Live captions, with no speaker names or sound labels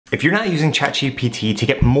If you're not using ChatGPT to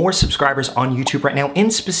get more subscribers on YouTube right now,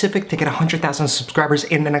 in specific to get 100,000 subscribers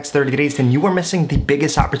in the next 30 days, then you are missing the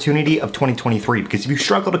biggest opportunity of 2023. Because if you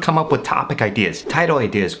struggle to come up with topic ideas, title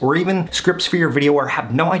ideas, or even scripts for your video, or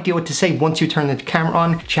have no idea what to say once you turn the camera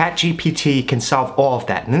on, ChatGPT can solve all of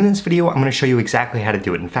that. And in this video, I'm gonna show you exactly how to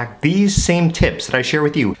do it. In fact, these same tips that I share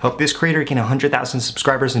with you help this creator gain 100,000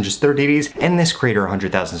 subscribers in just 30 days, and this creator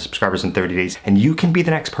 100,000 subscribers in 30 days. And you can be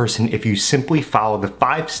the next person if you simply follow the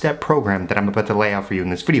 5-step program that I'm about to lay out for you in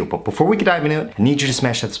this video. But before we get dive into it, I need you to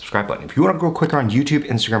smash that subscribe button. If you want to grow quicker on YouTube,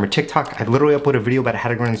 Instagram, or TikTok, I literally upload a video about how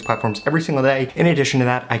to grow on these platforms every single day. In addition to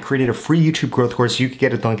that, I created a free YouTube growth course. You can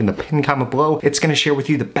get it, the link in the pinned comment below. It's going to share with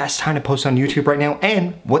you the best time to post on YouTube right now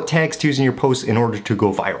and what tags to use in your posts in order to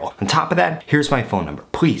go viral. On top of that, here's my phone number.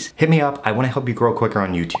 Please hit me up. I want to help you grow quicker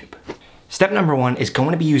on YouTube. Step number 1 is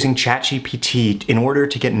going to be using ChatGPT in order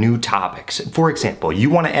to get new topics. For example, you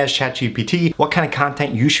want to ask ChatGPT what kind of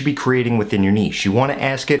content you should be creating within your niche. You want to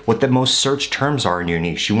ask it what the most searched terms are in your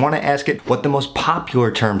niche. You want to ask it what the most popular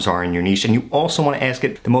terms are in your niche. And you also want to ask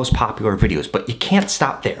it the most popular videos, but you can't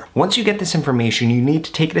stop there. Once you get this information, you need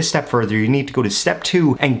to take it a step further. You need to go to step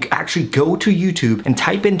 2 and actually go to YouTube and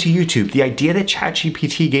type into YouTube the idea that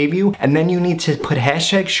ChatGPT gave you, and then you need to put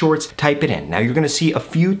hashtag shorts, type it in. Now you're going to see a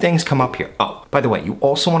few things come up here. Oh, by the way, you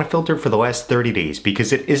also want to filter for the last 30 days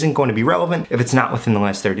because it isn't going to be relevant if it's not within the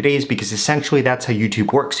last 30 days, because essentially that's how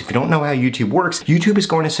YouTube works. If you don't know how YouTube works, YouTube is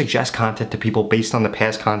going to suggest content to people based on the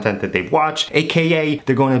past content that they've watched, aka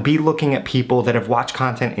they're going to be looking at people that have watched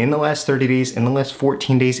content in the last 30 days, in the last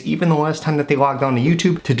 14 days, even the last time that they logged on to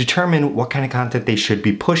YouTube, to determine what kind of content they should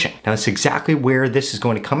be pushing. Now, that's exactly where this is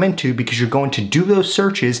going to come into, because you're going to do those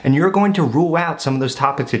searches and you're going to rule out some of those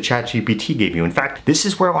topics that ChatGPT gave you. In fact, this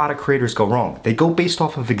is where a lot of creators go wrong. They go based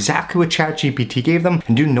off of exactly what ChatGPT gave them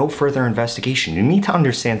and do no further investigation. You need to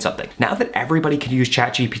understand something. Now that everybody can use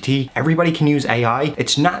ChatGPT, everybody can use AI,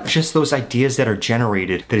 it's not just those ideas that are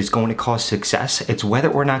generated that is going to cause success. It's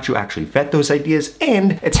whether or not you actually vet those ideas,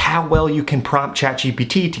 and it's how well you can prompt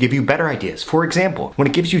ChatGPT to give you better ideas. For example, when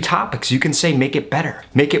it gives you topics, you can say, make it better,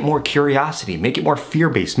 make it more curiosity, make it more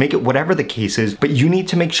fear-based, make it whatever the case is, but you need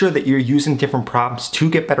to make sure that you're using different prompts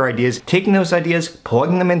to get better ideas, taking those ideas,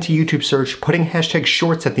 plugging them into YouTube search, putting hashtag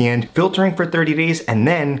shorts at the end, filtering for 30 days, and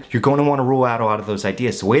then you're going to want to rule out a lot of those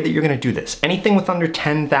ideas. The way that you're going to do this, anything with under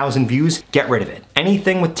 10,000 views, get rid of it.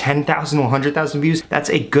 Anything with 10,000 to 100,000 views, that's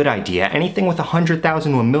a good idea. Anything with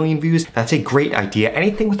 100,000 to a million views, that's a great idea.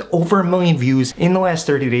 Anything with over a million views in the last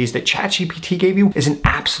 30 days that ChatGPT gave you is an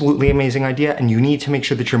absolutely amazing idea, and you need to make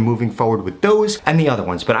sure that you're moving forward with those and the other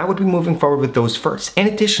ones, but I would be moving forward with those first. In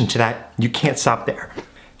addition to that, you can't stop there.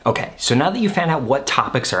 Okay, so now that you found out what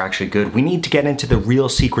topics are actually good, we need to get into the real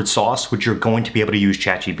secret sauce, which you're going to be able to use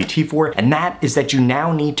ChatGPT for, and that is that you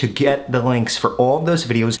now need to get the links for all of those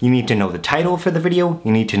videos. You need to know the title for the video,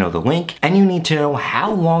 you need to know the link, and you need to know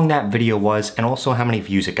how long that video was and also how many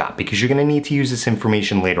views it got, because you're gonna need to use this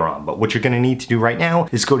information later on. But what you're gonna need to do right now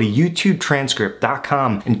is go to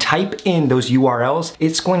youtubetranscript.com and type in those URLs.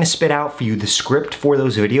 It's going to spit out for you the script for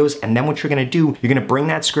those videos, and then what you're gonna do, you're gonna bring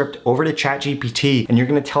that script over to ChatGPT and you're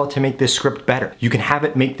gonna tell it to make this script better. You can have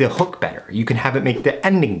it make the hook better. You can have it make the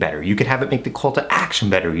ending better. You can have it make the call to action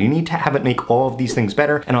better. You need to have it make all of these things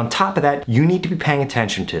better. And on top of that, you need to be paying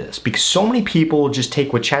attention to this, because so many people just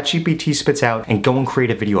take what ChatGPT spits out and go and create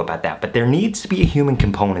a video about that. But there needs to be a human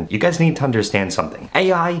component. You guys need to understand something.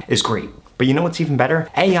 AI is great, but you know what's even better?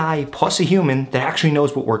 AI plus a human that actually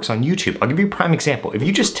knows what works on YouTube. I'll give you a prime example. If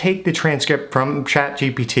you just take the transcript from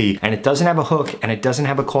ChatGPT and it doesn't have a hook and it doesn't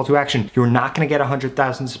have a call to action, you're not gonna get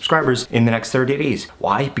 100,000 subscribers in the next 30 days.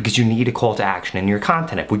 Why? Because you need a call to action in your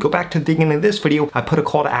content. If we go back to the beginning of this video, I put a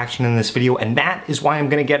call to action in this video, and that is why I'm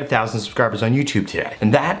gonna get 1,000 subscribers on YouTube today.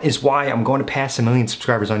 And that is why I'm going to pass 1 million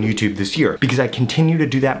subscribers on YouTube this year, because I continue to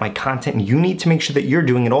do that in my content, and you need to make sure that you're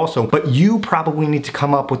doing it also, but you probably need to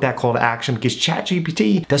come up with that call to action, because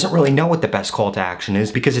ChatGPT doesn't really know what the best call to action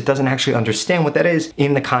is, because it doesn't actually understand what that is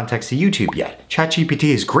in the context of YouTube yet.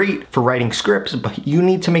 ChatGPT is great for writing scripts, but you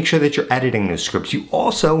need to make sure that you're editing those scripts. You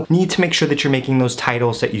also need to make sure that you're making those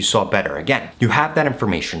titles that you saw better. Again, you have that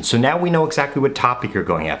information. So now we know exactly what topic you're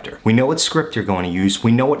going after. We know what script you're going to use.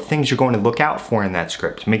 We know what things you're going to look out for in that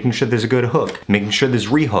script, making sure there's a good hook, making sure there's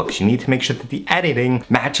rehooks. You need to make sure that the editing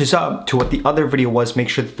matches up to what the other video was, make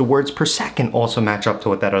sure that the words per second also match up to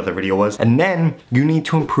what that other video was, and then you need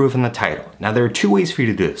to improve on the title. Now, there are 2 ways for you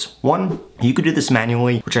to do this. One, You could do this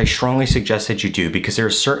manually, which I strongly suggest that you do, because there are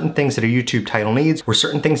certain things that a YouTube title needs, or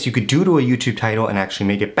certain things you could do to a YouTube title and actually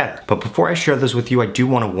make it better. But before I share those with you, I do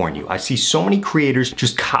want to warn you. I see so many creators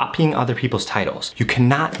just copying other people's titles. You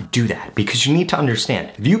cannot do that, because you need to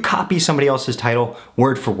understand, if you copy somebody else's title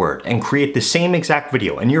word for word and create the same exact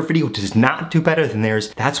video, and your video does not do better than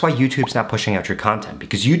theirs, that's why YouTube's not pushing out your content,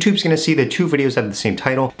 because YouTube's gonna see the two videos that have the same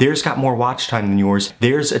title, theirs got more watch time than yours,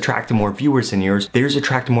 theirs attracted more viewers than yours, theirs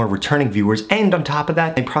attracted more returning viewers, and on top of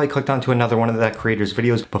that, they probably clicked onto another one of that creator's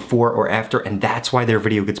videos before or after, and that's why their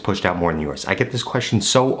video gets pushed out more than yours. I get this question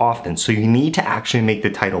so often, so you need to actually make the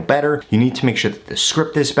title better, you need to make sure that the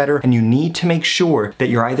script is better, and you need to make sure that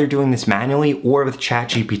you're either doing this manually or with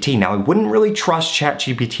ChatGPT. Now, I wouldn't really trust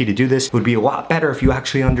ChatGPT to do this. It would be a lot better if you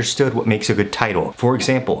actually understood what makes a good title. For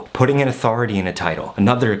example, putting an authority in a title.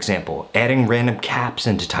 Another example, adding random caps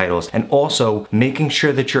into titles, and also making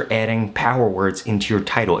sure that you're adding power words into your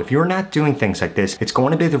title. If you're not doing things like this, it's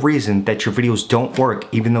going to be the reason that your videos don't work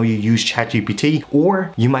even though you use ChatGPT,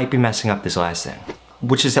 or you might be messing up this last thing,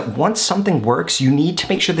 which is that once something works, you need to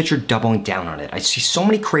make sure that you're doubling down on it. I see so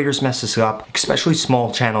many creators mess this up, especially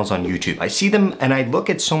small channels on YouTube. I see them and I look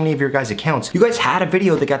at so many of your guys' accounts. You guys had a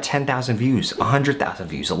video that got 10,000 views, 100,000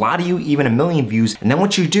 views, a lot of you even 1 million views, and then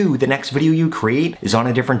what you do, the next video you create is on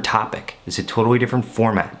a different topic. Is a totally different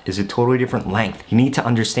format? Is a totally different length? You need to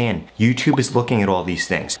understand, YouTube is looking at all these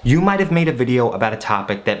things. You might have made a video about a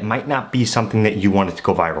topic that might not be something that you wanted to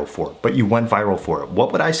go viral for, but you went viral for it.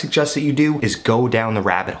 What would I suggest that you do is go down the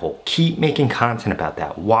rabbit hole. Keep making content about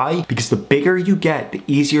that. Why? Because the bigger you get, the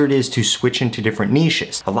easier it is to switch into different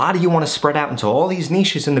niches. A lot of you want to spread out into all these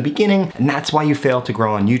niches in the beginning, and that's why you fail to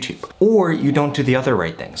grow on YouTube. Or you don't do the other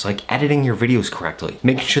right things, like editing your videos correctly,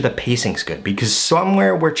 making sure the pacing's good, because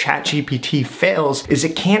somewhere where ChatGPT fails is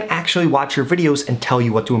it can't actually watch your videos and tell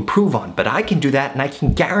you what to improve on. But I can do that, and I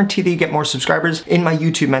can guarantee that you get more subscribers in my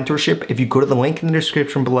YouTube mentorship if you go to the link in the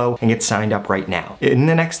description below and get signed up right now. In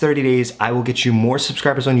the next 30 days, I will get you more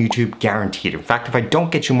subscribers on YouTube, guaranteed. In fact, if I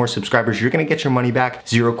don't get you more subscribers, you're gonna get your money back,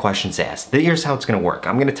 0 questions asked. Here's how it's gonna work.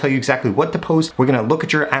 I'm gonna tell you exactly what to post. We're gonna look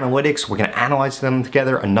at your analytics. We're gonna analyze them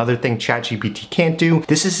together. Another thing ChatGPT can't do.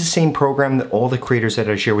 This is the same program that all the creators that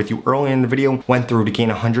I share with you earlier in the video went through to gain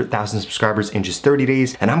 100,000 subscribers in just 30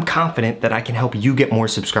 days. And I'm confident that I can help you get more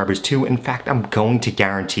subscribers too. In fact, I'm going to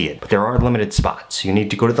guarantee it. But there are limited spots. You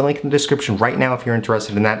need to go to the link in the description right now if you're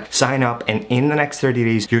interested in that. Sign up, and in the next 30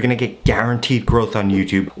 days, you're gonna get guaranteed growth on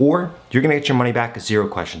YouTube, or you're gonna get your money back, 0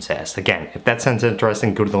 questions asked. Again, if that sounds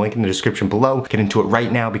interesting, go to the link in the description below. Get into it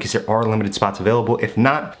right now because there are limited spots available. If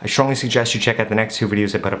not, I strongly suggest you check out the next 2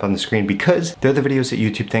 videos I put up on the screen, because they're the videos that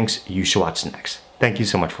YouTube thinks you should watch next. Thank you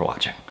so much for watching.